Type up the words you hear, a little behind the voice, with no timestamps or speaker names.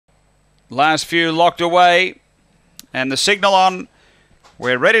Last few locked away. And the signal on.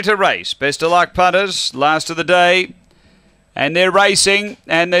 We're ready to race. Best of luck, punters. Last of the day. And they're racing,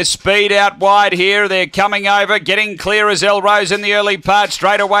 and there's speed out wide here. They're coming over, getting clear as Elrose in the early part.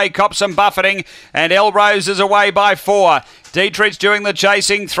 Straight away, cops some buffeting, and Elrose is away by 4. Dietrich doing the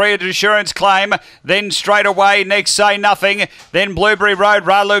chasing, 3 at Assurance Claim. Then straight away, next Say Nothing. Then Blueberry Road,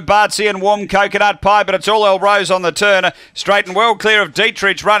 Ralu Bartzi and Warm Coconut Pie, but it's all Elrose on the turn. Straight and well clear of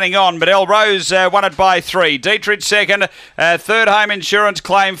Dietrich running on, but Elrose won it by 3. Dietrich second, third Home Insurance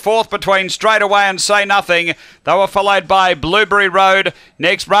Claim, fourth between Straight Away and Say Nothing. They were followed by Blueberry Road,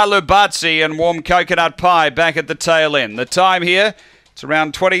 next Ralu Bartzi and Warm Coconut Pie back at the tail end. The time here, it's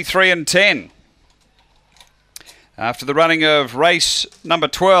around 23 and 10. After the running of race number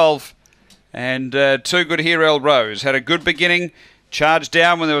 12, and Too Good Here Elrose had a good beginning, charged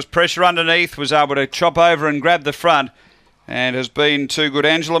down when there was pressure underneath, was able to chop over and grab the front, and has been Too Good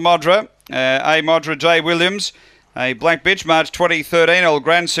Angela Modra, A Modra J Williams, a Black Bitch March 2013 El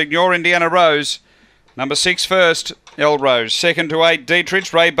Gran Signor Indiana Rose, number 6 first Elrose, second to 8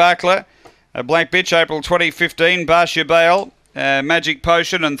 Dietrich Ray Barkler, a Black Bitch April 2015 Barsha Bale, Magic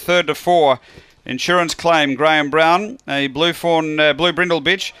Potion, and third to 4 Insurance Claim, Graham Brown, a Blue Brindle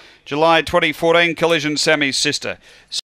Bitch, July 2014, Collision Sammy's Sister.